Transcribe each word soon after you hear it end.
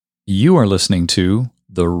You are listening to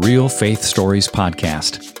the Real Faith Stories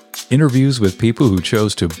podcast, interviews with people who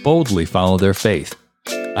chose to boldly follow their faith.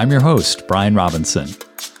 I'm your host, Brian Robinson.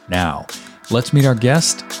 Now, let's meet our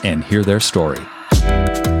guest and hear their story.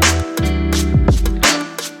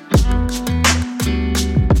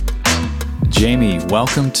 Jamie,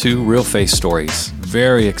 welcome to Real Faith Stories.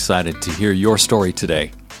 Very excited to hear your story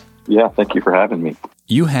today. Yeah, thank you for having me.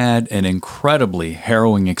 You had an incredibly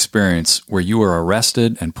harrowing experience where you were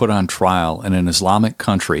arrested and put on trial in an Islamic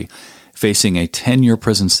country, facing a 10-year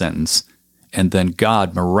prison sentence, and then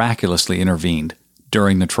God miraculously intervened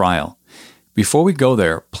during the trial. Before we go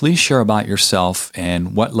there, please share about yourself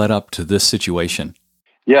and what led up to this situation.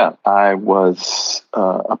 Yeah, I was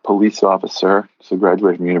a police officer, so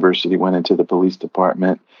graduated from university, went into the police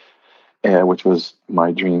department, which was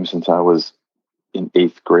my dream since I was in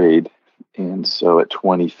 8th grade. And so at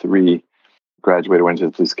 23, graduated, went to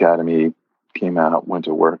the police academy, came out, went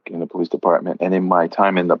to work in the police department. And in my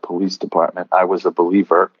time in the police department, I was a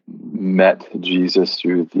believer, met Jesus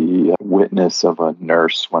through the witness of a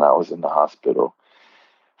nurse when I was in the hospital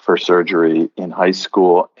for surgery in high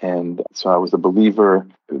school. And so I was a believer.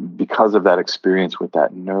 Because of that experience with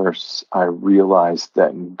that nurse, I realized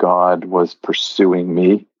that God was pursuing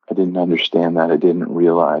me. I didn't understand that. I didn't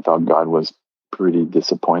realize. I thought God was pretty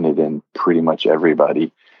disappointed in pretty much everybody.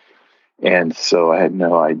 And so I had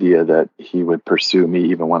no idea that he would pursue me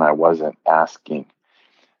even when I wasn't asking.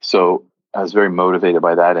 So I was very motivated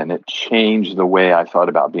by that, and it changed the way I thought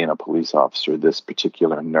about being a police officer, this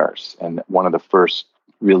particular nurse. And one of the first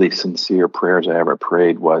really sincere prayers I ever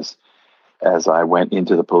prayed was, as I went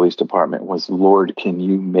into the police department, was, Lord, can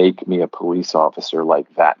you make me a police officer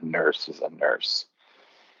like that nurse is a nurse?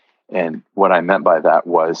 And what I meant by that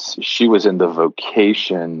was she was in the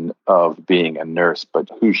vocation of being a nurse, but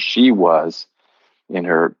who she was in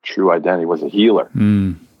her true identity was a healer.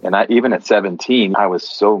 And even at 17, I was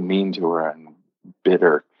so mean to her and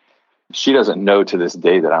bitter. She doesn't know to this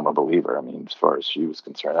day that I'm a believer. I mean, as far as she was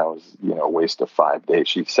concerned, I was, a waste of 5 days.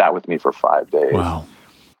 She sat with me for 5 days. Wow.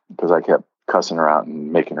 Because I kept cussing her out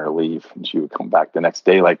and making her leave. And she would come back the next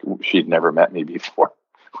day like she'd never met me before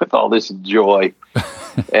with all this joy.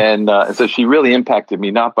 And so she really impacted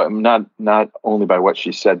me, not only by what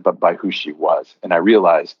she said, but by who she was. And I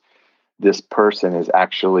realized this person is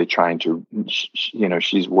actually trying to,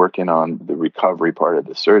 she's working on the recovery part of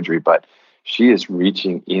the surgery, but she is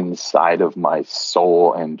reaching inside of my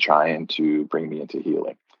soul and trying to bring me into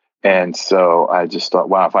healing. And so I just thought,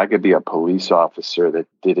 wow, if I could be a police officer that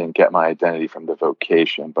didn't get my identity from the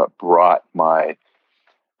vocation, but brought my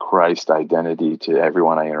Christ identity to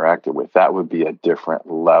everyone I interacted with, that would be a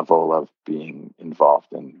different level of being involved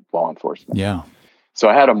in law enforcement. Yeah. So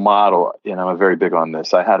I had a model, I'm very big on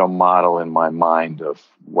this. I had a model in my mind of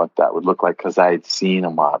what that would look like because I had seen a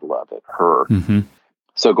model of it, her. Mm-hmm.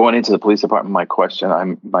 So going into the police department,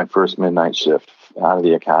 my first midnight shift out of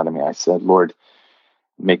the academy, I said, Lord,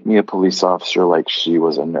 make me a police officer like she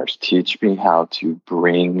was a nurse. Teach me how to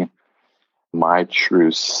bring my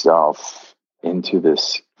true self into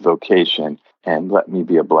this vocation and let me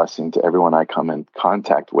be a blessing to everyone I come in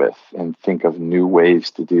contact with and think of new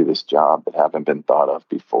ways to do this job that haven't been thought of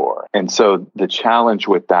before. And so the challenge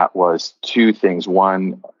with that was two things.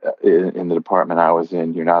 One, in the department I was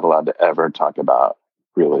in, you're not allowed to ever talk about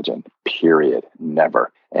religion, period,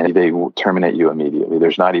 never. And they will terminate you immediately.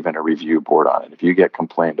 There's not even a review board on it. If you get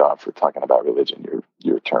complained on for talking about religion,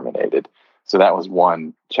 you're terminated. So that was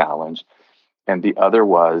one challenge. And the other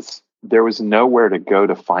was, there was nowhere to go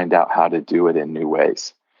to find out how to do it in new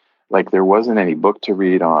ways. Like there wasn't any book to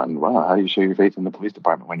read on, well, how do you show your faith in the police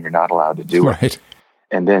department when you're not allowed to do it?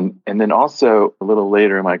 And then also a little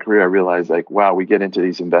later in my career, I realized wow, we get into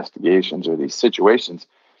these investigations or these situations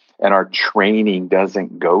and our training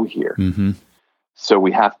doesn't go here. Mm-hmm. So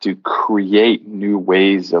we have to create new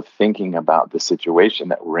ways of thinking about the situation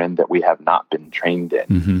that we're in that we have not been trained in.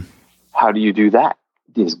 Mm-hmm. How do you do that?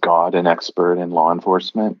 Is God an expert in law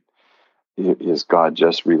enforcement? Is God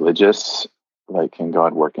just religious? Like, can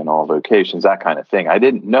God work in all vocations? That kind of thing. I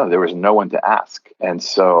didn't know. There was no one to ask. And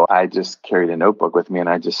so I just carried a notebook with me and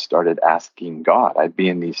I just started asking God. I'd be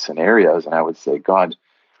in these scenarios and I would say, God,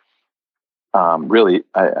 really,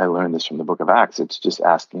 I learned this from the book of Acts. It's just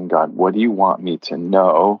asking God, what do you want me to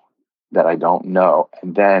know that I don't know?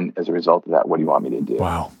 And then as a result of that, what do you want me to do?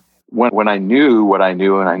 Wow. When I knew what I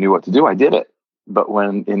knew and I knew what to do, I did it. But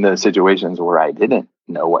when in the situations where I didn't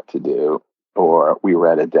know what to do, or we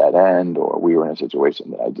were at a dead end, or we were in a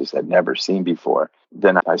situation that I just had never seen before,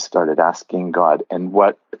 then I started asking God. And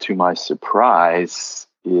what, to my surprise,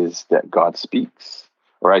 is that God speaks.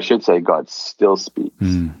 Or I should say, God still speaks.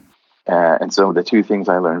 And so the two things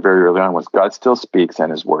I learned very early on was God still speaks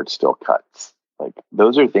and his word still cuts. Like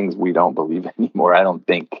those are things we don't believe anymore, I don't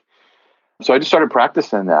think. So I just started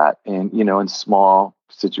practicing that in small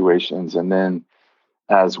situations. And then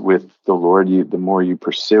as with the Lord, the more you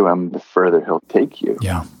pursue him, the further he'll take you.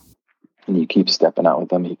 Yeah. And you keep stepping out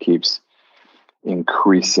with him. He keeps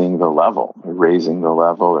increasing the level, raising the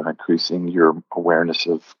level, or increasing your awareness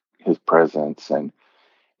of his presence. And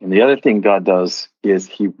the other thing God does is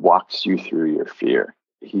he walks you through your fear.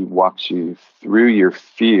 He walks you through your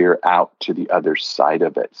fear out to the other side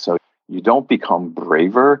of it. So you don't become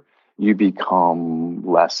braver, you become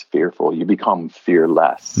less fearful, you become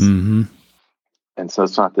fearless. Mm-hmm. And so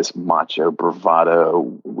it's not this macho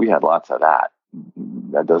bravado. We had lots of that.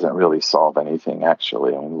 That doesn't really solve anything,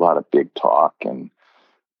 actually. A lot of big talk and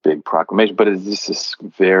big proclamation, but it's just this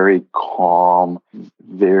very calm,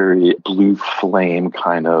 very blue flame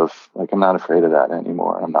kind of, like, I'm not afraid of that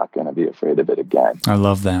anymore. I'm not going to be afraid of it again. I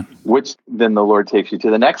love that. Which then the Lord takes you to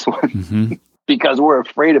the next one, Mm-hmm. because we're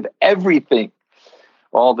afraid of everything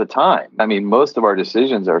all the time. I mean, most of our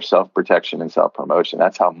decisions are self-protection and self-promotion.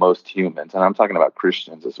 That's how most humans, and I'm talking about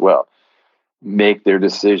Christians as well, make their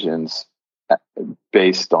decisions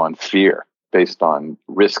based on fear, based on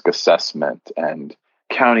risk assessment and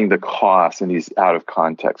counting the costs and these out of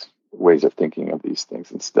context ways of thinking of these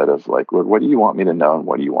things, instead of like, Lord, what do you want me to know and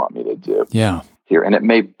what do you want me to do here? And it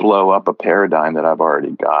may blow up a paradigm that I've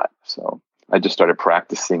already got. So I just started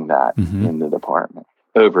practicing that in the department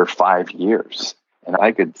over 5 years. And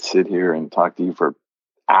I could sit here and talk to you for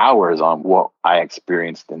hours on what I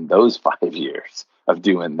experienced in those 5 years of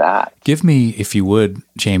doing that. Give me, if you would,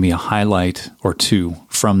 Jamie, a highlight or two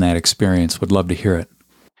from that experience. Would love to hear it.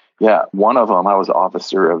 Yeah, one of them, I was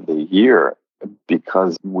Officer of the Year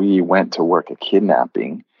because we went to work a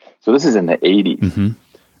kidnapping. So this is in the 80s,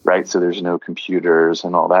 right? So there's no computers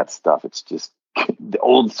and all that stuff. It's just the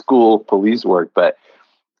old school police work. But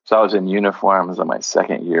so I was in uniform. It was in my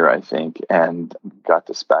second year, I think, and got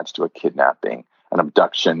dispatched to a kidnapping, an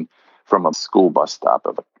abduction from a school bus stop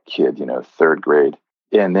of a kid, third grade.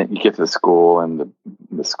 And then you get to the school, and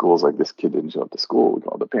the school's like, this kid didn't show up to school. We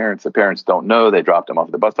call the parents. The parents don't know. They dropped him off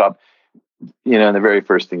at the bus stop. And the very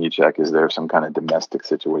first thing you check is there some kind of domestic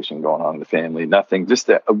situation going on in the family. Nothing, just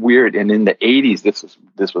a weird. And in the 80s,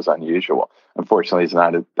 this was unusual. Unfortunately, it's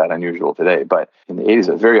not that unusual today. But in the 80s,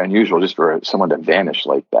 it was very unusual just for someone to vanish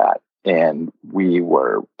like that. And we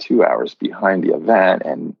were 2 hours behind the event,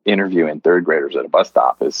 and interviewing third graders at a bus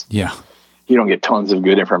stop is, you don't get tons of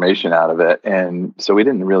good information out of it. And so we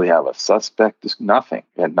didn't really have a suspect, just nothing.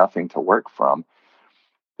 We had nothing to work from.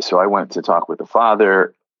 So I went to talk with the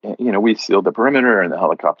father. We sealed the perimeter and the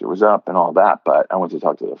helicopter was up and all that. But I went to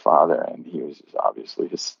talk to the father, and he was obviously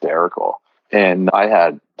hysterical. And I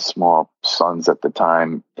had small sons at the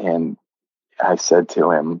time. And I said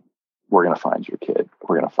to him, we're going to find your kid.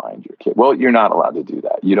 We're going to find your kid. Well, you're not allowed to do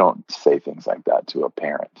that. You don't say things like that to a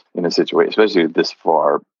parent in a situation, especially this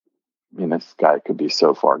far. This guy could be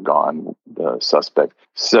so far gone, the suspect.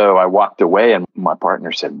 So I walked away, and my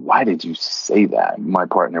partner said, why did you say that? My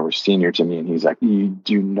partner was senior to me, and he's like, you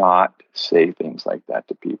do not say things like that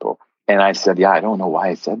to people. And I said, yeah, I don't know why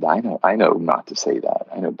I said that. I know not to say that.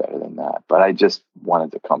 I know better than that. But I just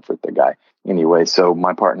wanted to comfort the guy. Anyway, so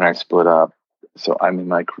my partner and I split up. So I'm in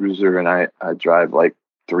my cruiser, and I drive like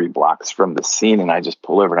 3 blocks from the scene, and I just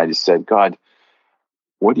pull over, and I just said, God,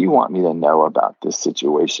 what do you want me to know about this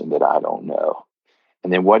situation that I don't know?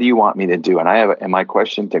 And then what do you want me to do? And my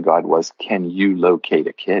question to God was, can you locate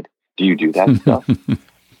a kid? Do you do that stuff?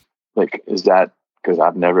 Like, is that, because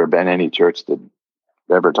I've never been any church that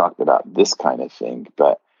ever talked about this kind of thing,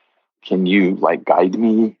 but can you guide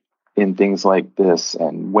me in things like this?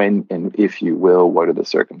 And when, and if you will, what are the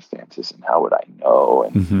circumstances and how would I know?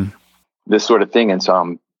 And this sort of thing. And so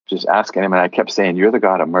I'm just asking him, and I kept saying, you're the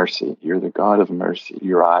God of mercy. You're the God of mercy.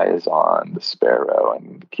 Your eye is on the sparrow.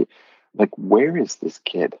 And the kid, where is this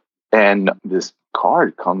kid? And this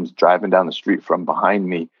car comes driving down the street from behind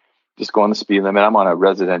me, just going the speed limit. I'm on a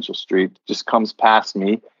residential street, just comes past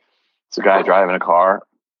me. It's a guy driving a car,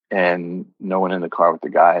 and no one in the car with the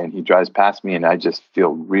guy. And he drives past me, and I just feel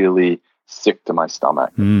really sick to my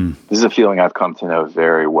stomach. This is a feeling I've come to know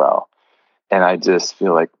very well. And I just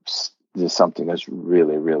feel like there's something that's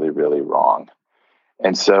really, really, really wrong.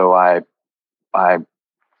 And so I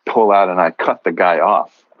pull out and I cut the guy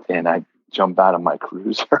off, and I jump out of my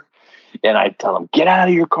cruiser and I tell him, get out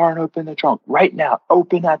of your car and open the trunk right now.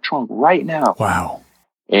 Open that trunk right now. Wow.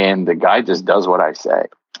 And the guy just does what I say.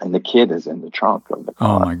 And the kid is in the trunk of the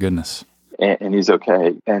car. Oh my goodness. And he's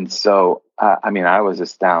okay. And so I was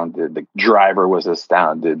astounded. The driver was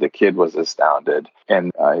astounded. The kid was astounded.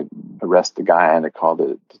 And I arrest the guy and I call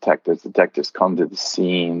the detectives. Detectives come to the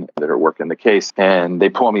scene that are working the case. And they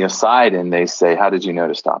pull me aside and they say, how did you know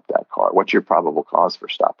to stop that car? What's your probable cause for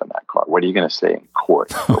stopping that car? What are you going to say in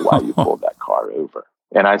court for why you pulled that car over?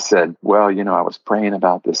 And I said, well, I was praying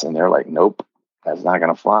about this. And they're like, nope, that's not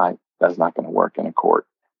going to fly. That's not going to work in a court.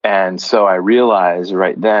 And so I realized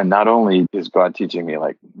right then, not only is God teaching me,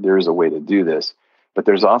 like, there's a way to do this, but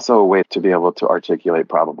there's also a way to be able to articulate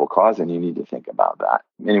probable cause, and you need to think about that.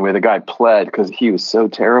 Anyway, the guy pled because he was so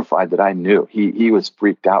terrified that I knew. He was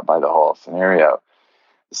freaked out by the whole scenario.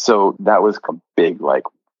 So that was a big, like,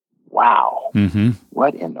 wow,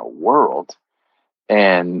 what in the world?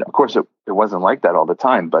 And of course, it wasn't like that all the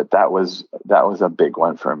time, but that was a big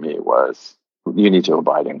one for me, was you need to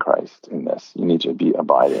abide in Christ in this. You need to be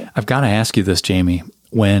abiding. I've got to ask you this, Jamie.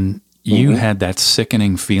 When you had that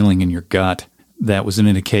sickening feeling in your gut, that was an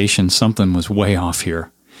indication something was way off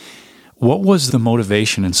here. What was the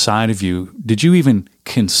motivation inside of you? Did you even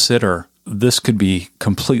consider this could be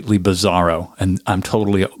completely bizarro and I'm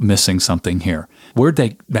totally missing something here? Where'd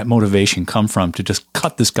that motivation come from to just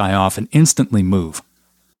cut this guy off and instantly move?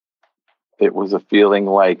 It was a feeling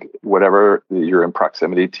like whatever you're in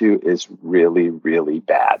proximity to is really, really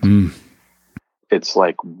bad. It's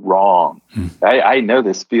like wrong. I know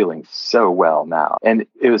this feeling so well now. And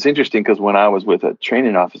it was interesting because when I was with a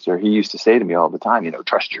training officer, he used to say to me all the time,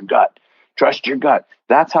 trust your gut, trust your gut.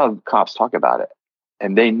 That's how cops talk about it.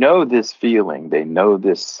 And they know this feeling, they know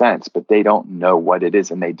this sense, but they don't know what it is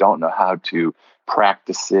and they don't know how to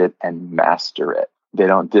practice it and master it. They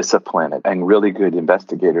don't discipline it. And really good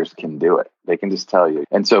investigators can do it. They can just tell you.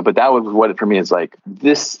 And so, but that was what it for me is like,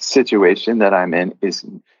 this situation that I'm in is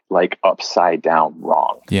like upside down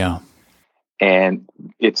wrong. Yeah. And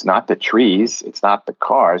it's not the trees, it's not the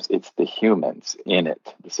cars, it's the humans in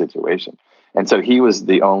it, the situation. And so he was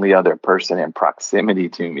the only other person in proximity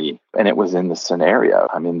to me. And it was in the scenario.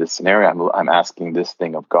 I'm in the scenario. I'm asking this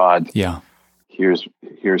thing of God. Yeah. Here's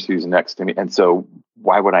who's next to me. And so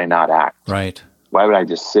why would I not act? Right. Why would I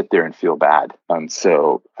just sit there and feel bad?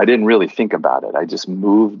 So I didn't really think about it. I just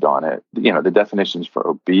moved on it. The definitions for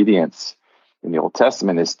obedience in the Old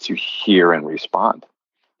Testament is to hear and respond,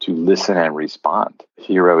 to listen and respond.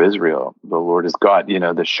 Hear, O Israel, the Lord is God.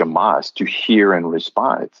 The Shema is to hear and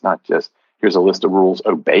respond. It's not just, here's a list of rules,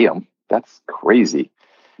 obey them. That's crazy.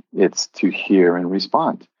 It's to hear and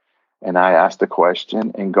respond. And I asked a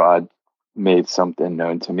question and God made something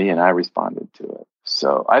known to me and I responded to it.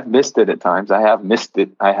 So I've missed it at times. I have missed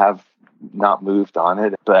it. I have not moved on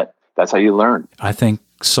it, but that's how you learn. I think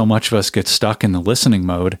so much of us get stuck in the listening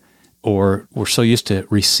mode, or we're so used to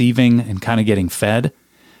receiving and kind of getting fed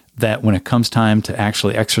that when it comes time to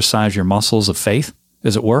actually exercise your muscles of faith,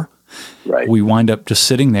 as it were, right, we wind up just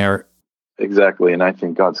sitting there. Exactly. And I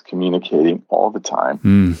think God's communicating all the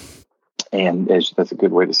time. And that's a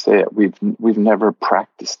good way to say it. We've never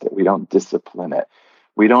practiced it. We don't discipline it.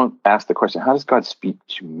 We don't ask the question, how does God speak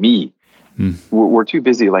to me? We're too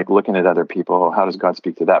busy like looking at other people. How does God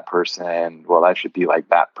speak to that person? Well, I should be like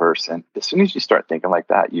that person. As soon as you start thinking like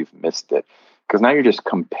that, you've missed it. Because now you're just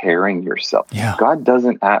comparing yourself. Yeah. God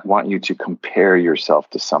doesn't want you to compare yourself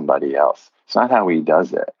to somebody else. It's not how he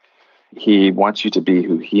does it. He wants you to be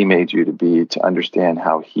who he made you to be, to understand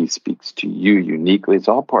how he speaks to you uniquely. It's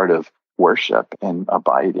all part of worship and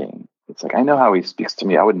abiding. It's like, I know how he speaks to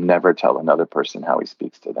me. I would never tell another person how he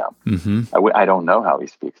speaks to them. I don't know how he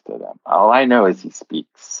speaks to them. All I know is he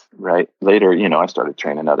speaks, right? Later, I started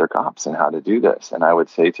training other cops in how to do this. And I would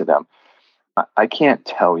say to them, I can't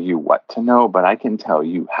tell you what to know, but I can tell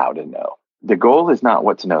you how to know. The goal is not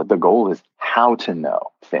what to know. The goal is how to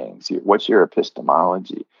know things. What's your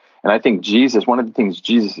epistemology? And I think one of the things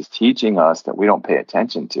Jesus is teaching us that we don't pay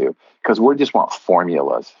attention to, because we just want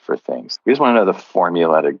formulas for things. We just want to know the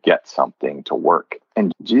formula to get something to work.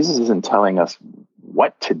 And Jesus isn't telling us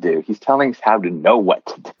what to do. He's telling us how to know what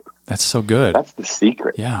to do. That's so good. That's the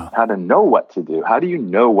secret. Yeah. How to know what to do. How do you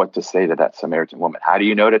know what to say to that Samaritan woman? How do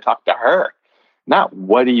you know to talk to her? Not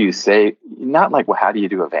what do you say? Not like, well, how do you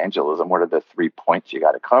do evangelism? What are the 3 points you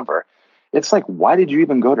got to cover? It's like, why did you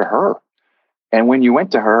even go to her? And when you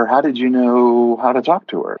went to her, how did you know how to talk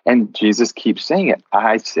to her? And Jesus keeps saying it.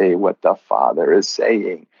 I say what the Father is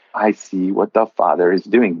saying. I see what the Father is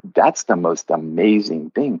doing. That's the most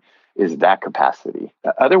amazing thing, is that capacity.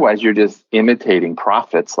 Otherwise, you're just imitating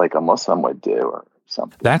prophets like a Muslim would do or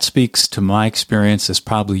something. That speaks to my experience, as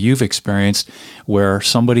probably you've experienced, where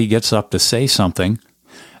somebody gets up to say something.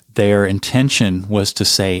 Their intention was to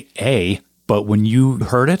say A, but when you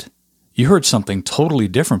heard it, you heard something totally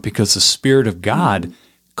different because the Spirit of God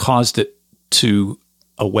caused it to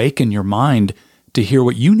awaken your mind to hear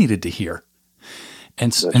what you needed to hear.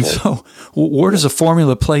 And so where does a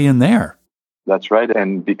formula play in there? That's right.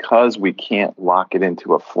 And because we can't lock it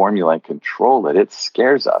into a formula and control it, it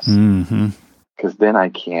scares us. Mm-hmm. Because then I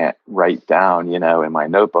can't write down, in my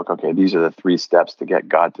notebook, okay, these are the 3 steps to get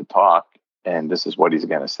God to talk. And this is what he's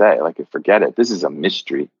going to say. Like, forget it. This is a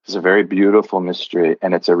mystery. It's a very beautiful mystery.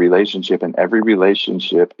 And it's a relationship. And every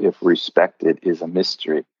relationship, if respected, is a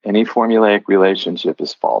mystery. Any formulaic relationship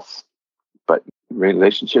is false. But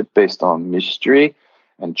relationship based on mystery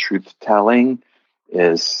and truth telling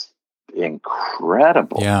is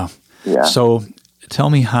incredible. Yeah. Yeah. So tell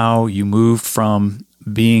me how you moved from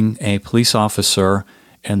being a police officer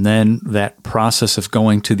and then that process of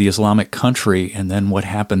going to the Islamic country and then what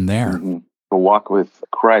happened there. Mm-hmm. The walk with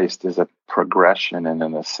Christ is a progression and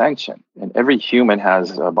an ascension. And every human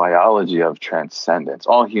has a biology of transcendence.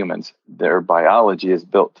 All humans, their biology is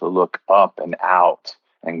built to look up and out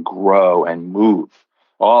and grow and move.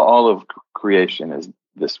 All of creation is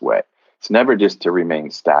this way. It's never just to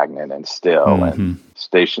remain stagnant and still and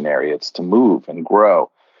stationary. It's to move and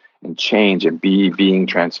grow and change and being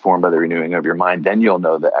transformed by the renewing of your mind. Then you'll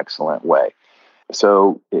know the excellent way.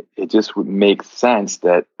 So it just would make sense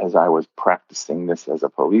that as I was practicing this as a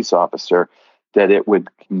police officer, that it would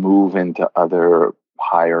move into other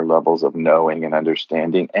higher levels of knowing and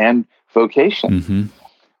understanding and vocation. Mm-hmm.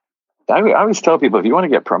 I always tell people, if you want to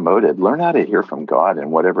get promoted, learn how to hear from God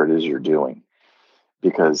in whatever it is you're doing,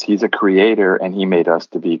 because he's a creator and he made us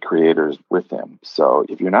to be creators with him. So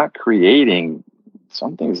if you're not creating,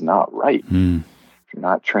 something's not right. You're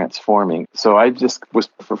not transforming. So I just was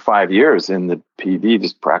for 5 years in the PD,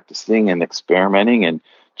 just practicing and experimenting and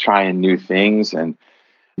trying new things and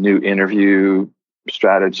new interview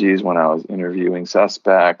strategies when I was interviewing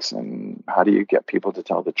suspects, and how do you get people to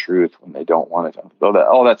tell the truth when they don't want to tell,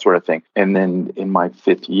 all that sort of thing. And then in my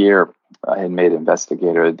 5th year, I had made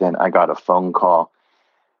investigator. Then I got a phone call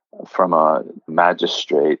from a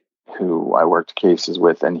magistrate who I worked cases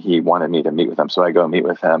with, and he wanted me to meet with him. So I go meet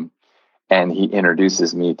with him. And he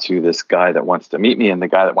introduces me to this guy that wants to meet me. And the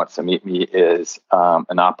guy that wants to meet me is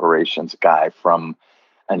an operations guy from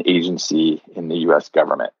an agency in the U.S.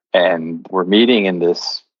 government. And we're meeting in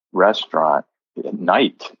this restaurant at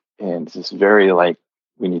night. And it's just very like,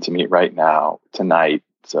 we need to meet right now, tonight.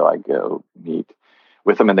 So I go meet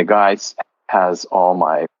with him. And the guy has all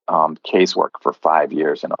my casework for 5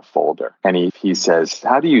 years in a folder. And he says,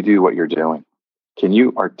 how do you do what you're doing? Can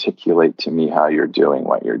you articulate to me how you're doing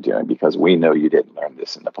what you're doing? Because we know you didn't learn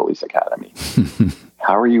this in the police academy.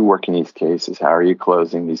 How are you working these cases? How are you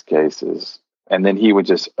closing these cases? And then he would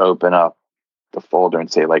just open up the folder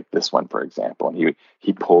and say, like this one, for example, and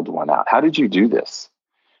he pulled one out. How did you do this?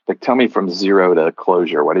 Like, tell me from zero to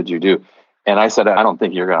closure, what did you do? And I said, I don't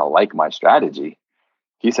think you're going to like my strategy.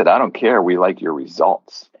 He said, I don't care. We like your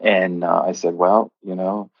results. And I said, well,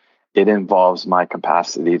 it involves my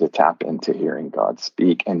capacity to tap into hearing God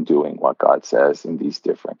speak and doing what God says in these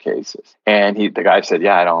different cases. And the guy said,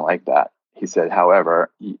 yeah, I don't like that. He said, however,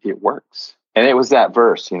 it works. And it was that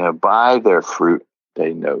verse, by their fruit,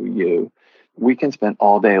 they know you. We can spend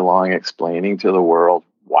all day long explaining to the world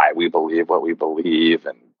why we believe what we believe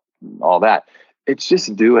and all that. It's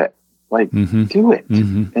just do it. Do it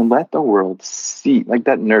and let the world see. Like,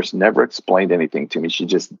 that nurse never explained anything to me. She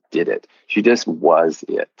just did it. She just was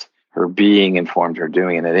it. Her being informed her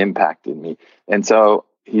doing, and it impacted me. And so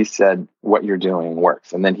he said, what you're doing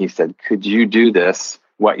works. And then he said, could you do this,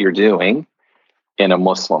 what you're doing, in a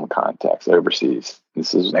Muslim context overseas?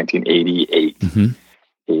 This is 1988,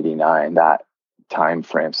 89, that time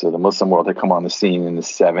frame. So the Muslim world had come on the scene in the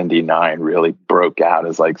 79, really broke out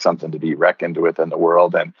as like something to be reckoned with in the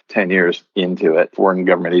world. And 10 years into it, foreign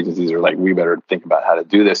government agencies are like, we better think about how to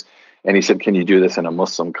do this. And he said, can you do this in a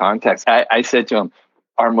Muslim context? I said to him,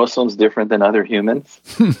 are Muslims different than other humans?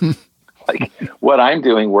 Like, what I'm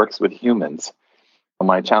doing works with humans. And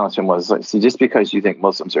my challenge to him was, see, just because you think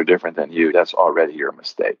Muslims are different than you, that's already your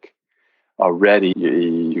mistake. Already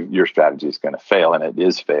your strategy is going to fail, and it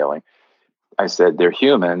is failing. I said, they're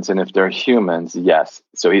humans, and if they're humans, yes.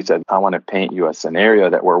 So he said, I want to paint you a scenario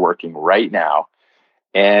that we're working right now,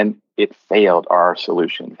 and it failed. Our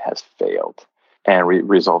solution has failed and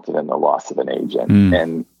resulted in the loss of an agent.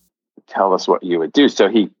 And tell us what you would do. So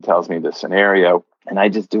he tells me the scenario, and I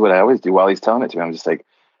just do what I always do while he's telling it to me. I'm just like,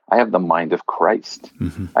 I have the mind of Christ.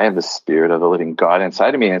 I have the spirit of the living God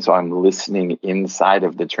inside of me. And so I'm listening inside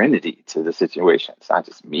of the Trinity to the situation. It's not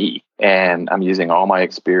just me. And I'm using all my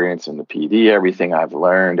experience in the PD, everything I've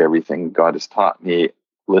learned, everything God has taught me,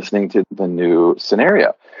 listening to the new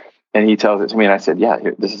scenario. And he tells it to me, and I said, yeah,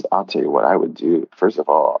 I'll tell you what I would do. First of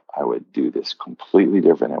all, I would do this completely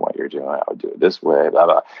different than what you're doing. I would do it this way, blah,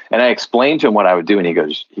 blah. And I explained to him what I would do, and he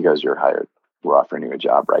goes, you're hired. We're offering you a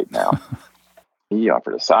job right now. He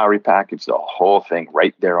offered a salary package, the whole thing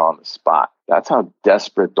right there on the spot. That's how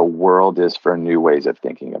desperate the world is for new ways of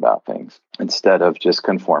thinking about things, instead of just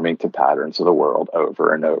conforming to patterns of the world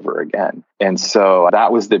over and over again. And so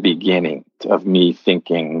that was the beginning of me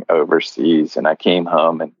thinking overseas. And I came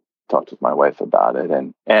home and talked with my wife about it.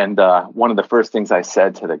 And one of the first things I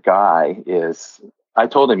said to the guy is, I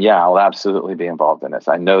told him, yeah, I'll absolutely be involved in this.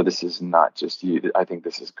 I know this is not just you. I think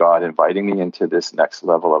this is God inviting me into this next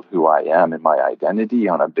level of who I am and my identity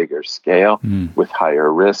on a bigger scale with higher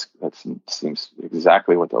risk. That seems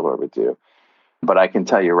exactly what the Lord would do. But I can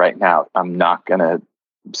tell you right now, I'm not going to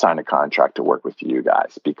sign a contract to work with you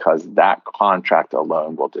guys, because that contract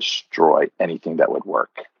alone will destroy anything that would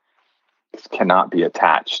work. This cannot be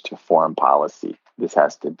attached to foreign policy. This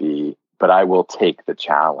has to be, but I will take the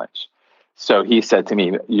challenge. So he said to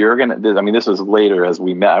me, this was later as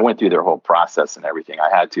we met. I went through their whole process and everything. I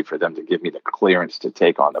had to for them to give me the clearance to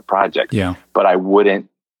take on the project. Yeah. But I wouldn't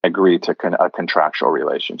agree to a contractual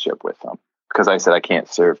relationship with them, because I said, I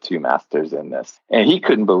can't serve two masters in this. And he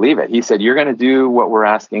couldn't believe it. He said, you're going to do what we're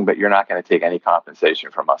asking, but you're not going to take any compensation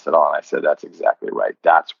from us at all. And I said, that's exactly right.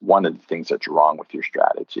 That's one of the things that's wrong with your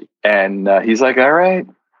strategy. And he's like, all right,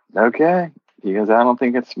 okay. He goes, I don't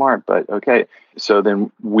think it's smart, but okay. So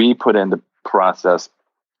then we put in the process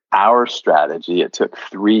our strategy. It took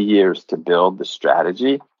 3 years to build the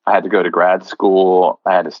strategy. I had to go to grad school.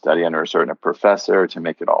 I had to study under a certain professor to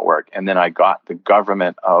make it all work. And then I got the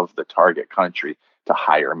government of the target country to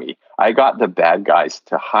hire me. I got the bad guys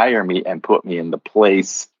to hire me and put me in the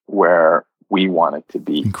place where we wanted to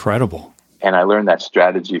be. Incredible. And I learned that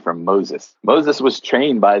strategy from Moses. Moses was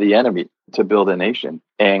trained by the enemy to build a nation,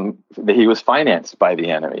 and he was financed by the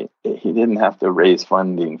enemy. He didn't have to raise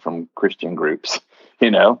funding from Christian groups.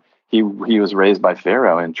 He was raised by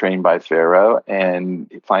Pharaoh and trained by Pharaoh and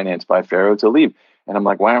financed by Pharaoh to leave. And I'm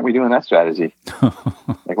like, why aren't we doing that strategy?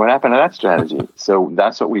 Like, what happened to that strategy? So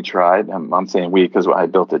that's what we tried. I'm saying we, because I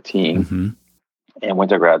built a team and went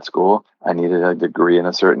to grad school. I needed a degree in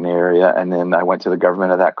a certain area. And then I went to the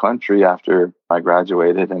government of that country after I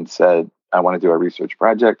graduated and said, I want to do a research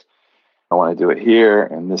project. I want to do it here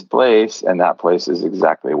in this place. And that place is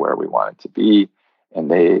exactly where we want it to be. And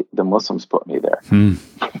the Muslims put me there.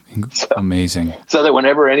 Amazing. So that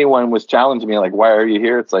whenever anyone was challenging me, like, why are you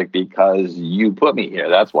here? It's like, because you put me here.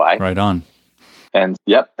 That's why. Right on. And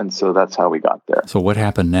yep. And so that's how we got there. So what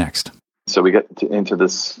happened next? So we got into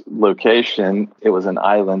this location. It was an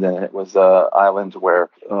island, and it was an island where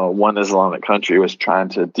one Islamic country was trying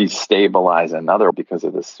to destabilize another because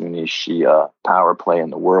of the Sunni Shia power play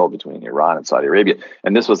in the world between Iran and Saudi Arabia.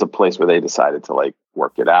 And this was a place where they decided to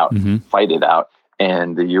work it out, fight it out.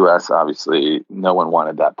 And the U.S., obviously, no one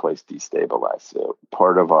wanted that place destabilized. So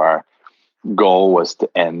part of our goal was to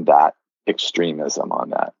end that extremism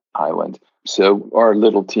on that island. So our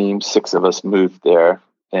little team, 6 of us, moved there.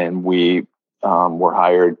 And we were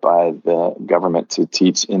hired by the government to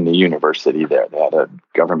teach in the university there. They had a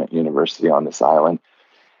government university on this island,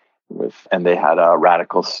 and they had a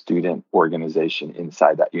radical student organization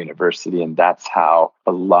inside that university. And that's how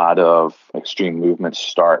a lot of extreme movements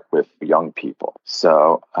start, with young people.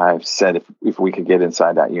 So I've said if we could get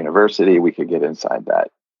inside that university, we could get inside that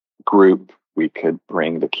group, we could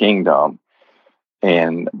bring the kingdom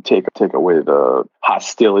and take away the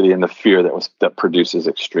hostility and the fear that produces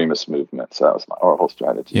extremist movements. So that was our whole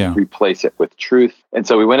strategy. Yeah. Replace it with truth. And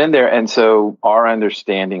so we went in there. And so our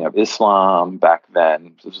understanding of Islam back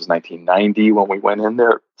then, this was 1990 when we went in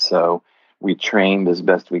there. So we trained as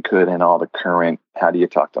best we could in all the current, how do you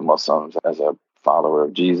talk to Muslims as a follower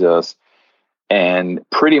of Jesus? And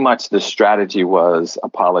pretty much the strategy was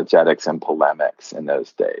apologetics and polemics in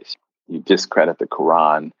those days. You discredit the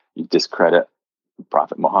Quran, you discredit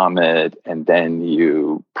Prophet Muhammad, and then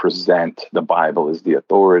you present the Bible as the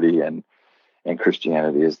authority and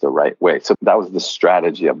Christianity is the right way. So that was the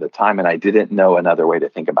strategy of the time. And I didn't know another way to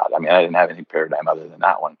think about it. I mean, I didn't have any paradigm other than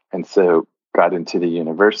that one. And so got into the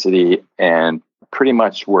university, and pretty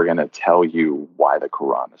much we're going to tell you why the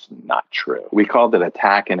Quran is not true. We called it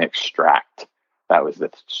attack and extract. That was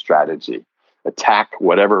the strategy. Attack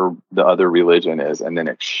whatever the other religion is, and then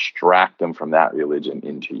extract them from that religion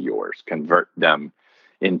into yours, convert them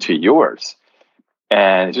into yours.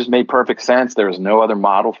 And it just made perfect sense. There was no other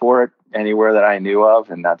model for it anywhere that I knew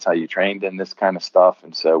of. And that's how you trained in this kind of stuff.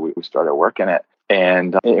 And so we started working it.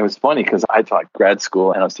 And it was funny because I taught grad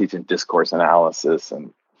school and I was teaching discourse analysis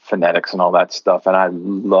and phonetics and all that stuff. And I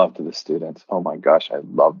loved the students. Oh my gosh, I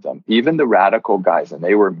loved them. Even the radical guys, and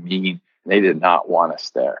they were mean. They did not want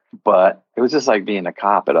us there. But it was just like being a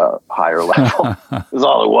cop at a higher level. That's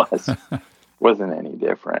all it was. Wasn't any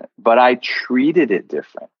different. But I treated it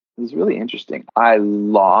different. It was really interesting. I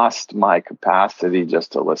lost my capacity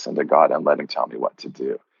just to listen to God and let him tell me what to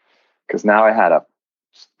do. Because now I had a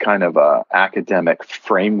kind of a academic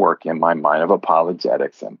framework in my mind of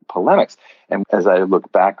apologetics and polemics. And as I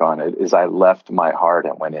look back on it, is I left my heart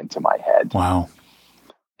and went into my head. Wow.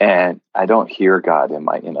 And I don't hear God in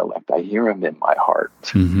my intellect. I hear him in my heart,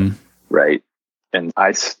 right? And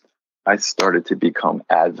I started to become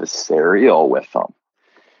adversarial with them,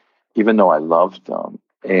 even though I loved them.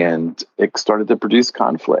 And it started to produce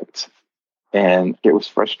conflict. And it was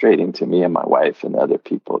frustrating to me and my wife and the other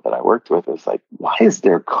people that I worked with. It was like, why is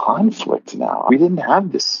there conflict now? We didn't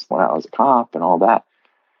have this when I was a cop and all that.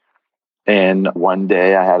 And one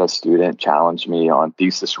day I had a student challenge me on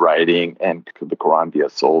thesis writing and could the Quran be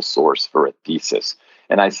a sole source for a thesis?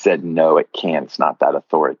 And I said, no, it can't. It's not that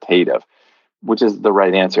authoritative, which is the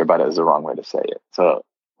right answer, but it was the wrong way to say it. So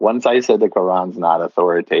once I said the Quran's not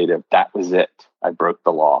authoritative, that was it. I broke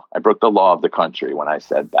the law. I broke the law of the country when I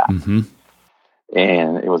said that.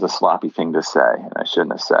 And it was a sloppy thing to say, and I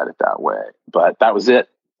shouldn't have said it that way. But that was it.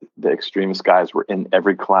 The extremist guys were in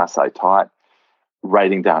every class I taught,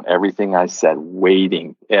 writing down everything I said,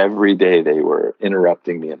 waiting. Every day they were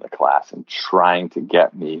interrupting me in the class and trying to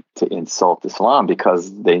get me to insult Islam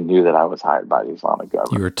because they knew that I was hired by the Islamic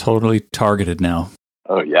government. You were totally targeted now.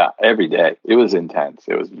 Oh, yeah. Every day. It was intense.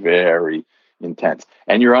 It was very intense.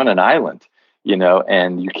 And you're on an island,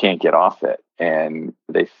 and you can't get off it. And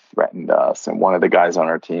they threatened us. And one of the guys on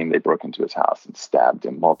our team, they broke into his house and stabbed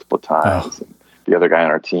him multiple times. And the other guy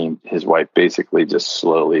on our team, his wife basically just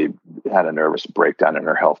slowly had a nervous breakdown and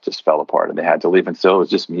her health just fell apart and they had to leave. And so it was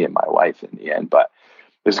just me and my wife in the end. But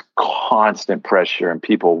there's constant pressure and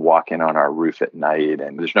people walking on our roof at night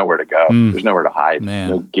and there's nowhere to go. There's nowhere to hide.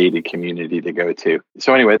 No gated community to go to.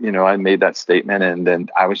 So anyway, I made that statement and then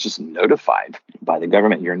I was just notified by the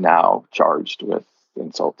government. You're now charged with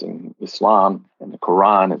insulting Islam and the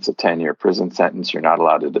Quran. It's a 10-year prison sentence. You're not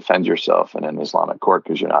allowed to defend yourself in an Islamic court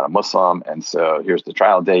because you're not a Muslim. And so here's the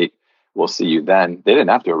trial date. We'll see you then. They didn't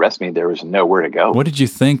have to arrest me. There was nowhere to go. What did you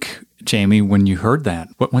think, Jamie, when you heard that?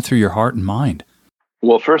 What went through your heart and mind?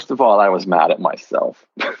 Well, first of all, I was mad at myself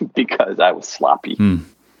because I was sloppy.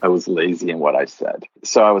 I was lazy in what I said.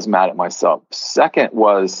 So I was mad at myself. Second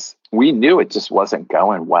was we knew it just wasn't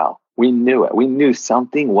going well. We knew it. We knew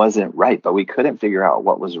something wasn't right, but we couldn't figure out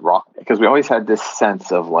what was wrong because we always had this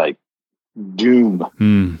sense of like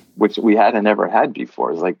doom, which we hadn't ever had before.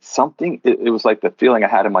 It was like something, it was like the feeling I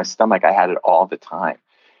had in my stomach. I had it all the time,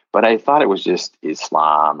 but I thought it was just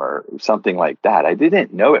Islam or something like that. I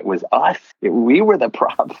didn't know it was us. We were the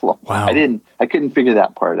problem. Wow. I couldn't figure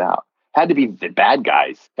that part out. Had to be the bad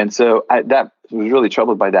guys. And so that was really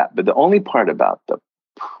troubled by that. But the only part about the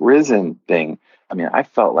prison thing, I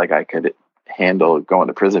felt like I could handle going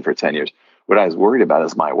to prison for 10 years. What I was worried about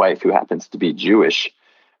is my wife, who happens to be Jewish,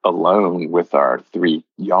 alone with our 3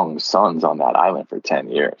 young sons on that island for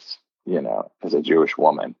 10 years, as a Jewish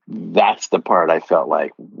woman. That's the part I felt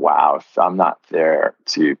like, wow, if I'm not there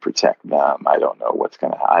to protect them, I don't know what's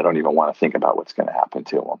going to happen. I don't even want to think about what's going to happen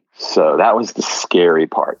to them. So that was the scary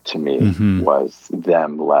part to me, was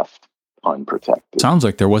them left unprotected. Sounds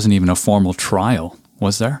like there wasn't even a formal trial,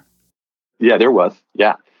 was there? Yeah, there was.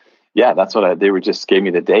 Yeah. That's what they just gave me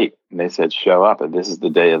the date and they said, show up and this is the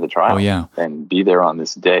day of the trial. Oh, yeah. And be there on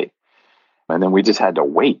this day. And then we just had to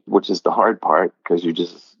wait, which is the hard part because you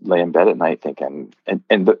just lay in bed at night thinking,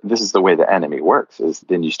 this is the way the enemy works is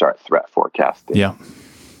then you start threat forecasting. Yeah.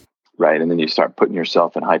 Right. And then you start putting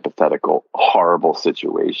yourself in hypothetical, horrible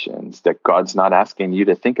situations that God's not asking you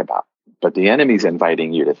to think about. But the enemy's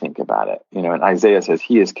inviting you to think about it. And Isaiah says,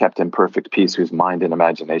 he is kept in perfect peace whose mind and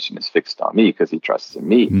imagination is fixed on me because he trusts in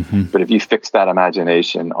me. But if you fix that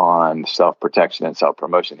imagination on self-protection and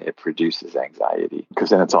self-promotion, it produces anxiety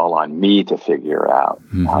because then it's all on me to figure out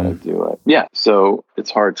how to do it. Yeah. So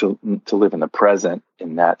it's hard to live in the present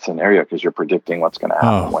in that scenario because you're predicting what's going to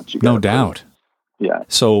happen once you get no doubt. Yeah.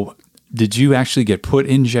 So did you actually get put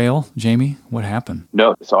in jail, Jamie? What happened?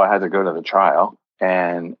 No. So I had to go to the trial.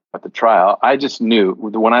 And at the trial, I just knew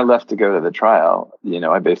when I left to go to the trial,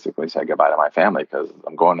 I basically said goodbye to my family because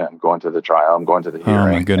I'm going to the trial. I'm going to the hearing.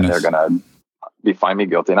 Oh my goodness. And they're going to find me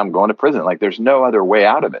guilty and I'm going to prison. Like there's no other way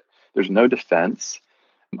out of it. There's no defense.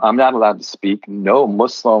 I'm not allowed to speak. No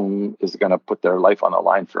Muslim is going to put their life on the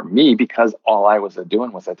line for me because all I was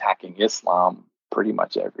doing was attacking Islam pretty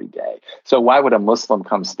much every day. So why would a Muslim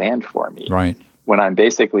come stand for me? Right. when I'm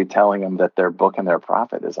basically telling them that their book and their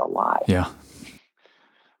prophet is a lie. Yeah.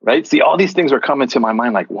 Right? See, all these things are coming to my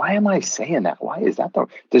mind. Like, why am I saying that? Why is that?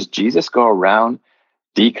 Does Jesus go around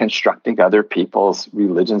deconstructing other people's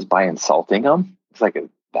religions by insulting them? It's like,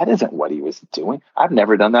 that isn't what he was doing. I've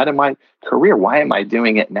never done that in my career. Why am I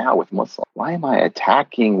doing it now with Muslims? Why am I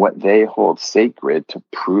attacking what they hold sacred to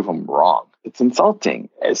prove them wrong? It's insulting.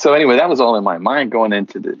 So anyway, that was all in my mind going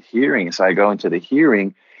into the hearing. So I go into the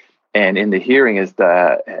hearing, and in the hearing is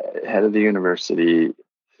the head of the university.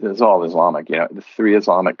 It's all Islamic, the 3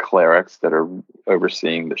 Islamic clerics that are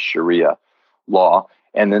overseeing the Sharia law,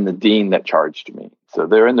 and then the dean that charged me. So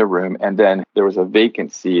they're in the room, and then there was a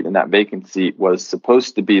vacant seat, and that vacant seat was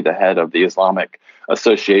supposed to be the head of the Islamic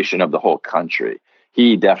Association of the whole country.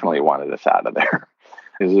 He definitely wanted us out of there.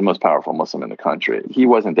 He was the most powerful Muslim in the country. He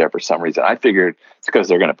wasn't there for some reason. I figured it's because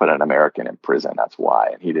they're going to put an American in prison. That's why,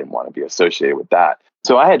 and he didn't want to be associated with that.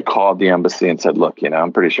 So I had called the embassy and said, look,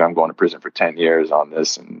 I'm pretty sure I'm going to prison for 10 years on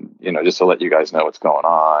this. And, just to let you guys know what's going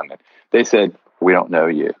on. And they said, we don't know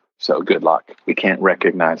you. So good luck. We can't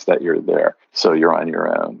recognize that you're there. So you're on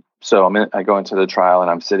your own. So I go into the trial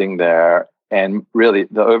and I'm sitting there. And really,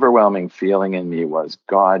 the overwhelming feeling in me was,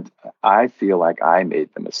 God, I feel like I made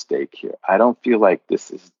the mistake here. I don't feel like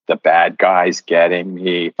this is the bad guys getting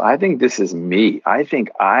me. I think this is me. I think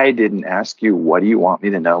I didn't ask you, what do you want me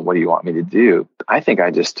to know? What do you want me to do? I think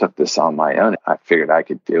I just took this on my own. I figured I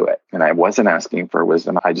could do it. And I wasn't asking for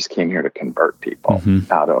wisdom. I just came here to convert people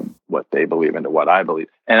out of what they believe into what I believe.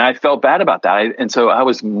 And I felt bad about that. And so I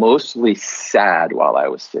was mostly sad while I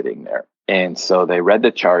was sitting there. And so they read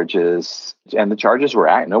the charges, and the charges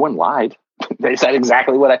were no one lied. They said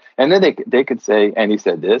exactly what and then they could say, and he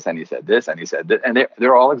said this, and he said this, and he said this, and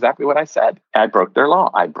they're all exactly what I said. I broke their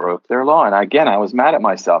law. And again, I was mad at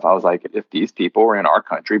myself. I was like, if these people were in our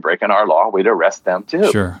country breaking our law, we'd arrest them too.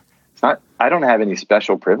 Sure. It's not, I don't have any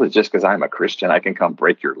special privilege just because I'm a Christian. I can come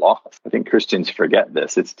break your laws. I think Christians forget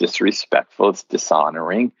this. It's disrespectful. It's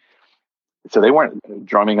dishonoring. So they weren't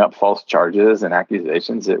drumming up false charges and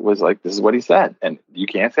accusations. It was like, this is what he said, and you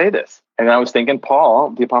can't say this. And I was thinking Paul,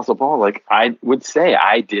 the Apostle Paul, like, I would say,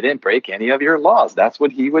 I didn't break any of your laws. That's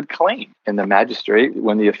what he would claim. And the magistrate,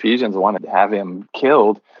 when the Ephesians wanted to have him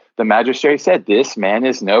killed, the magistrate said, this man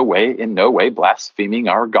is in no way blaspheming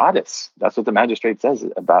our goddess. That's what the magistrate says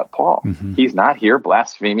about Paul. He's not here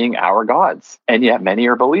blaspheming our gods. And yet many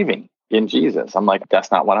are believing in Jesus. I'm like,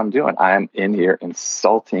 that's not what I'm doing. I'm in here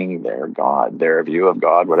insulting their God, their view of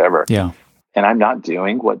God, whatever. Yeah. And I'm not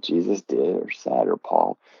doing what Jesus did or said or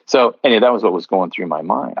Paul. So anyway, that was what was going through my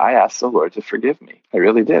mind. I asked the Lord to forgive me. I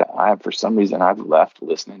really did. For some reason, I've left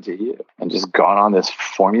listening to you and just gone on this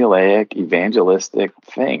formulaic, evangelistic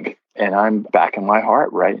thing. And I'm back in my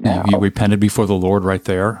heart right now. You repented before the Lord right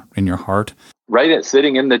there in your heart? Right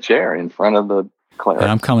sitting in the chair in front of the cleric.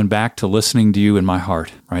 And I'm coming back to listening to you in my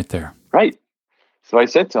heart right there. Right. So I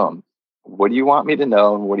said to him, what do you want me to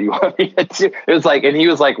know? And what do you want me to do? It was like, and he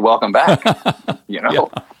was like, welcome back, Yeah.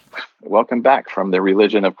 Welcome back from the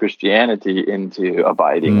religion of Christianity into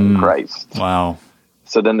abiding in Christ. Wow.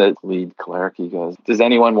 So then the lead cleric, he goes, does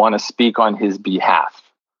anyone want to speak on his behalf?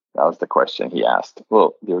 That was the question he asked.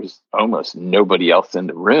 Well, there's almost nobody else in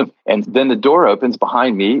the room. And then the door opens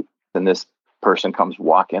behind me, and this person comes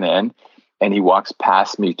walking in, and he walks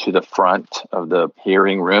past me to the front of the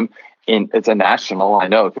hearing room. And it's a national, I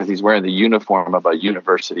know, because he's wearing the uniform of a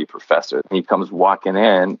university professor. He comes walking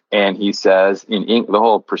in, and he says, the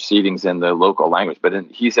whole proceedings in the local language, but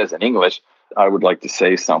he says in English, I would like to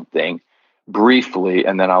say something briefly,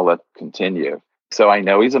 and then I'll continue. So I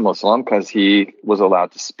know he's a Muslim because he was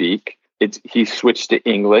allowed to speak. He switched to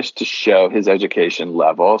English to show his education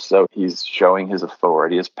level. So he's showing his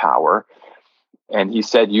authority, his power. And he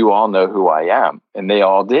said, you all know who I am. And they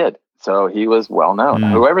all did. So he was well known.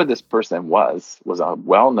 Whoever this person was a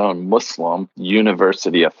well-known Muslim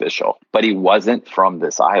university official. But he wasn't from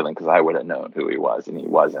this island, because I would have known who he was, and he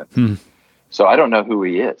wasn't. So I don't know who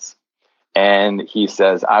he is. And he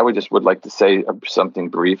says, I would like to say something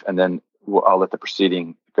brief, and then I'll let the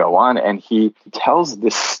proceeding go on. And he tells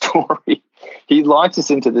this story. He launches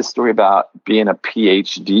into this story about being a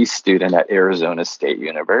PhD student at Arizona State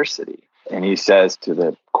University. And he says to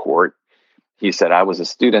the court, he said, I was a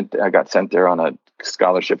student. I got sent there on a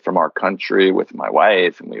scholarship from our country with my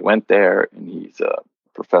wife, and we went there. And he's a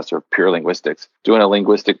professor of pure linguistics doing a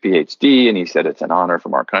linguistic PhD. And he said, it's an honor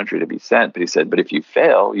from our country to be sent. But he said, but if you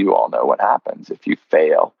fail, you all know what happens. If you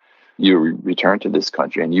fail, you return to this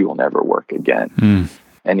country and you will never work again.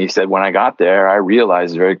 And he said, when I got there, I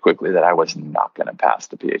realized very quickly that I was not going to pass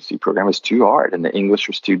the PhD program. It was too hard and the English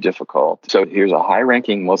was too difficult. So here's a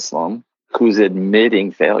high-ranking Muslim who's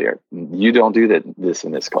admitting failure. You don't do this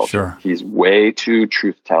in this culture. Sure. He's way too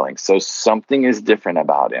truth-telling. So something is different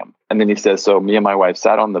about him. And then he says, so me and my wife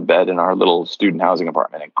sat on the bed in our little student housing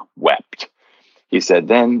apartment and wept. He said,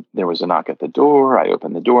 then there was a knock at the door. I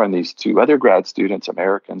opened the door, and these two other grad students,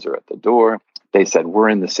 Americans, are at the door. They said, we're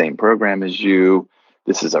in the same program as you.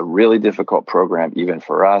 This is a really difficult program, even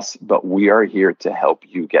for us, but we are here to help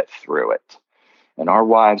you get through it. And our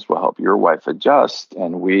wives will help your wife adjust,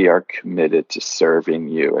 and we are committed to serving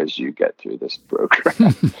you as you get through this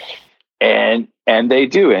program. And they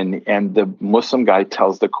do. And the Muslim guy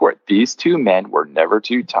tells the court, these two men were never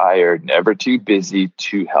too tired, never too busy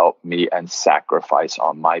to help me and sacrifice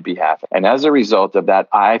on my behalf. And as a result of that,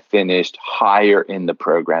 I finished higher in the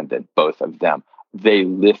program than both of them. They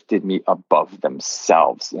lifted me above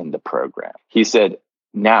themselves in the program. He said,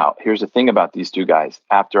 now, here's the thing about these two guys.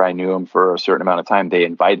 After I knew them for a certain amount of time, they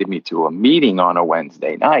invited me to a meeting on a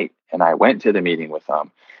Wednesday night. And I went to the meeting with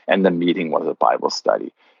them. And the meeting was a Bible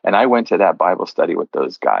study. And I went to that Bible study with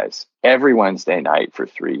those guys every Wednesday night for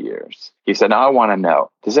 3 years. He said, now I want to know,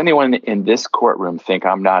 does anyone in this courtroom think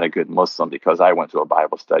I'm not a good Muslim because I went to a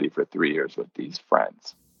Bible study for 3 years with these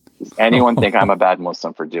friends? Does anyone think I'm a bad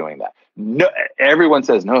Muslim for doing that? No, everyone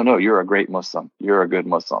says, no, you're a great Muslim. You're a good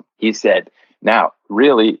Muslim. He said, now,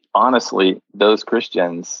 really, honestly, those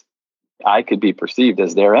Christians, I could be perceived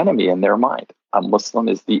as their enemy in their mind. A Muslim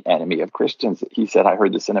is the enemy of Christians. He said, I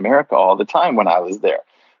heard this in America all the time when I was there.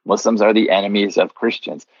 Muslims are the enemies of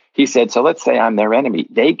Christians. He said, so let's say I'm their enemy.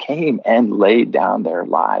 They came and laid down their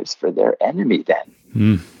lives for their enemy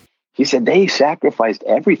then. He said, they sacrificed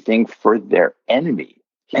everything for their enemy.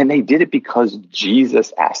 And they did it because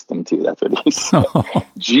Jesus asked them to. That's what he said.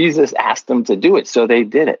 Jesus asked them to do it, so they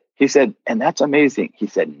did it. He said, and that's amazing. He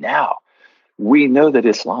said, now we know that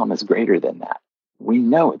Islam is greater than that. We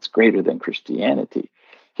know it's greater than Christianity.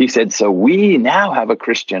 He said, so we now have a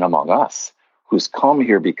Christian among us who's come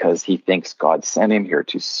here because he thinks God sent him here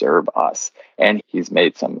to serve us. And he's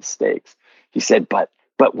made some mistakes. He said, but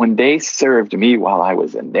when they served me while I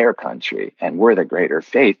was in their country and we're the greater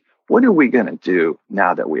faith, what are we going to do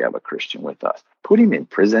now that we have a Christian with us? Put him in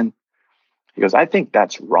prison? He goes, I think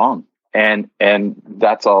that's wrong. And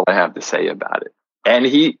that's all I have to say about it. And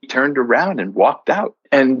he turned around and walked out.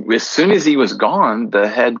 And as soon as he was gone, the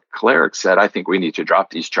head cleric said, I think we need to drop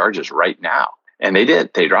these charges right now. And they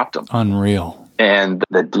did. They dropped them. Unreal. And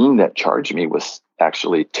the dean that charged me was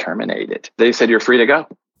actually terminated. They said, you're free to go.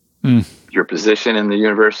 Your position in the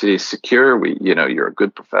university is secure. You're a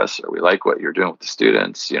good professor. We like what you're doing with the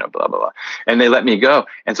students, blah, blah, blah. And they let me go.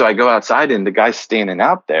 And so I go outside and the guy's standing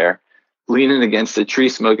out there leaning against a tree,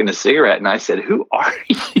 smoking a cigarette. And I said, who are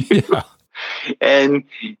you? Yeah. And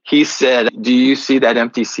he said, do you see that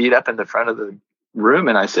empty seat up in the front of the room?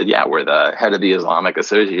 And I said, yeah, where the head of the Islamic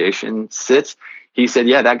Association sits. He said,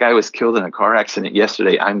 yeah, that guy was killed in a car accident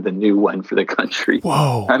yesterday. I'm the new one for the country.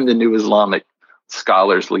 Whoa. I'm the new Islamic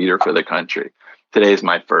scholars leader for the country. Today is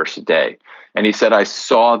my first day. And he said, I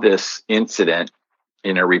saw this incident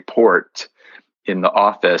in a report in the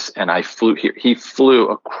office and I flew here. He flew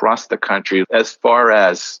across the country as far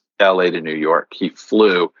as LA to New York. He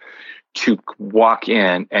flew to walk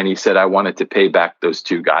in and he said, I wanted to pay back those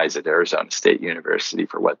two guys at Arizona State University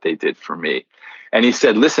for what they did for me. And he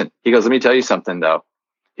said, listen, he goes, let me tell you something though.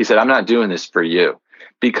 He said, I'm not doing this for you.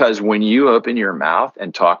 Because when you open your mouth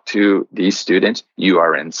and talk to these students, you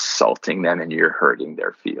are insulting them and you're hurting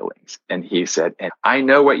their feelings. And he said, and I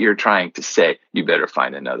know what you're trying to say. You better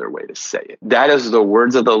find another way to say it. That is the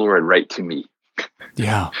words of the Lord right to me.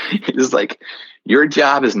 Yeah. He's like, your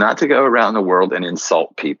job is not to go around the world and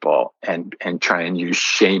insult people and try and use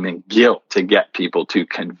shame and guilt to get people to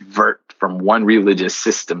convert from one religious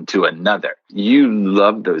system to another. You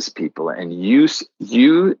love those people and you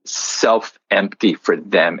self-empty for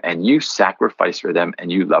them and you sacrifice for them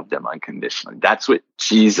and you love them unconditionally. That's what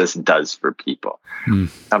Jesus does for people.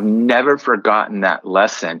 I've never forgotten that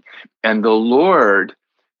lesson. And the Lord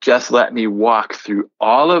just let me walk through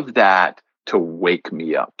all of that to wake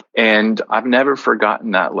me up. And I've never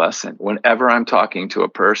forgotten that lesson. Whenever I'm talking to a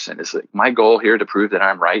person, is like my goal here to prove that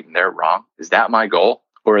I'm right and they're wrong? Is that my goal?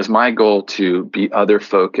 Or is my goal to be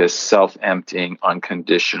other-focused, self-emptying,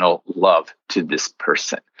 unconditional love to this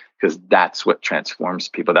person? Because that's what transforms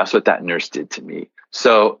people. That's what that nurse did to me.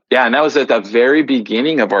 So, yeah, and that was at the very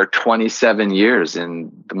beginning of our 27 years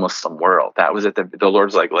in the Muslim world. That was at the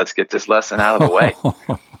Lord's like, let's get this lesson out of the way.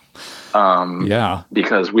 Yeah.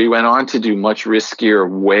 Because we went on to do much riskier,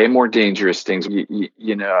 way more dangerous things.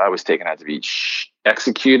 I was taken out to be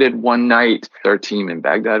executed one night. Our team in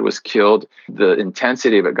Baghdad was killed. The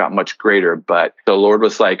intensity of it got much greater, but the Lord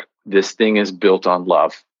was like, this thing is built on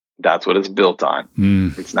love. That's what it's built on.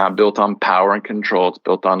 It's not built on power and control. It's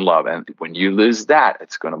built on love. And when you lose that,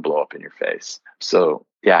 it's going to blow up in your face. So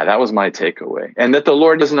yeah, that was my takeaway. And that the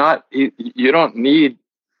Lord does not, you don't need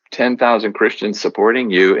 10,000 Christians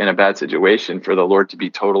supporting you in a bad situation for the Lord to be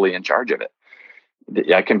totally in charge of it.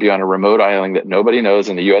 I can be on a remote island that nobody knows,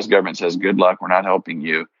 and the U.S. government says, good luck, we're not helping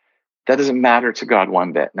you. That doesn't matter to God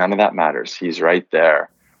one bit. None of that matters. He's right there.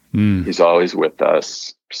 He's always with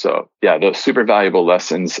us. So yeah, those super valuable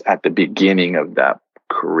lessons at the beginning of that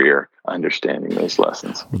career, understanding those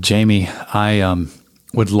lessons. Well, Jamie, I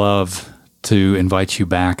would love to invite you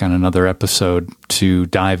back on another episode to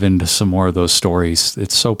dive into some more of those stories.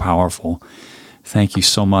 It's so powerful. Thank you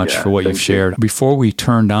so much for what you've shared. Before we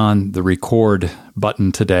turned on the record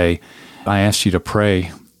button today, I asked you to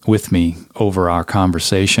pray with me over our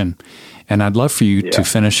conversation. And I'd love for you to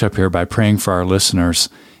finish up here by praying for our listeners,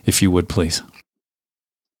 if you would, please.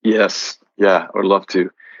 Yes. Yeah, I would love to.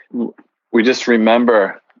 We just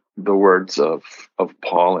remember the words of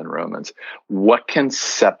Paul in Romans. What can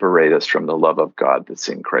separate us from the love of God that's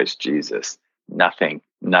in Christ Jesus? Nothing,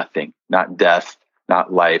 not death,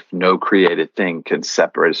 not life. No created thing can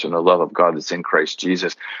separate us from the love of God that's in Christ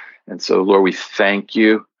Jesus. And so, Lord, we thank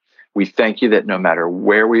you. We thank you that no matter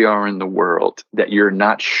where we are in the world, that you're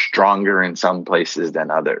not stronger in some places than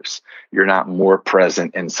others. You're not more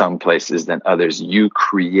present in some places than others. You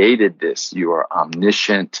created this. You are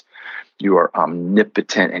omniscient. You are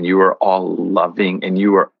omnipotent, and you are all loving, and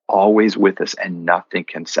you are always with us, and nothing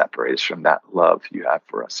can separate us from that love you have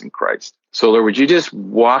for us in Christ. So, Lord, would you just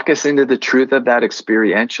walk us into the truth of that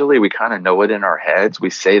experientially? We kind of know it in our heads.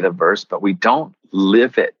 We say the verse, but we don't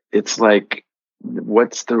live it. It's like,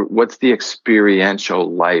 what's the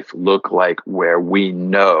experiential life look like where we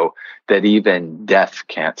know that even death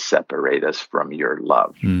can't separate us from your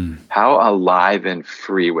love? How alive and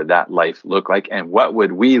free would that life look like? And what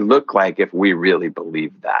would we look like if we really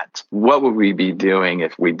believed that? What would we be doing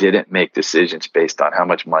if we didn't make decisions based on how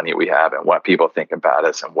much money we have and what people think about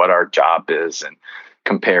us and what our job is and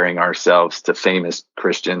comparing ourselves to famous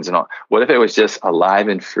Christians and all? What if it was just alive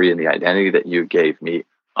and free in the identity that you gave me,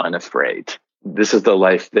 unafraid? This is the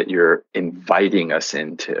life that you're inviting us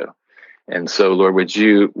into. And so, Lord, would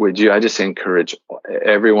you, I just encourage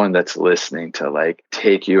everyone that's listening to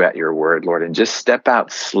take you at your word, Lord, and just step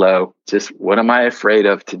out slow. Just, what am I afraid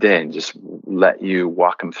of today? And just let you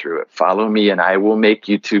walk them through it. Follow me and I will make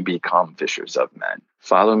you to become fishers of men.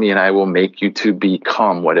 Follow me and I will make you to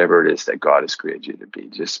become whatever it is that God has created you to be.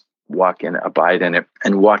 Just walk in, abide in it,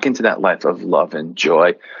 and walk into that life of love and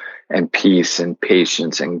joy and peace and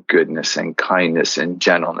patience and goodness and kindness and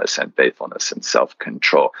gentleness and faithfulness and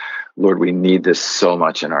self-control. Lord, we need this so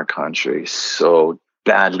much in our country. So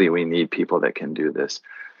badly we need people that can do this.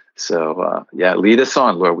 So, lead us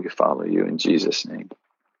on, Lord. We follow you in Jesus' name.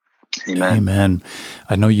 Amen. Amen.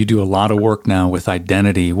 I know you do a lot of work now with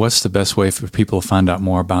identity. What's the best way for people to find out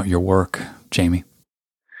more about your work, Jamie?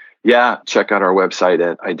 Yeah, check out our website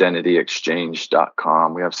at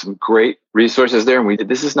identityexchange.com. We have some great resources there. And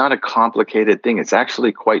this is not a complicated thing. It's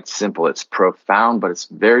actually quite simple. It's profound, but it's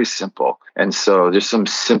very simple. And so there's some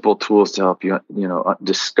simple tools to help you,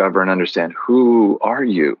 discover and understand, who are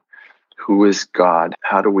you? Who is God?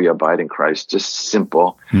 How do we abide in Christ? Just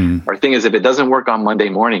simple. Our thing is, if it doesn't work on Monday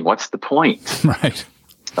morning, what's the point? Right.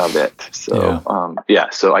 Of it. So,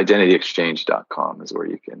 so identityexchange.com is where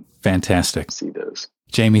you can see those.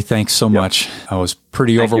 Jamie, thanks so much. I was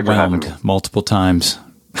pretty overwhelmed multiple times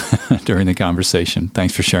during the conversation.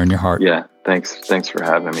 Thanks for sharing your heart. Yeah, thanks. Thanks for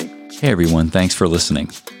having me. Hey, everyone. Thanks for listening.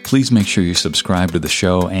 Please make sure you subscribe to the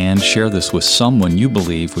show and share this with someone you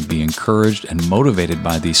believe would be encouraged and motivated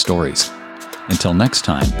by these stories. Until next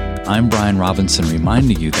time, I'm Brian Robinson,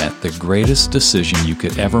 reminding you that the greatest decision you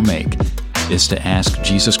could ever make is to ask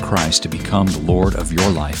Jesus Christ to become the Lord of your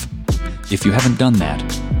life. If you haven't done that,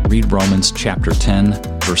 read Romans chapter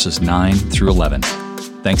 10, verses 9 through 11.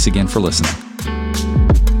 Thanks again for listening.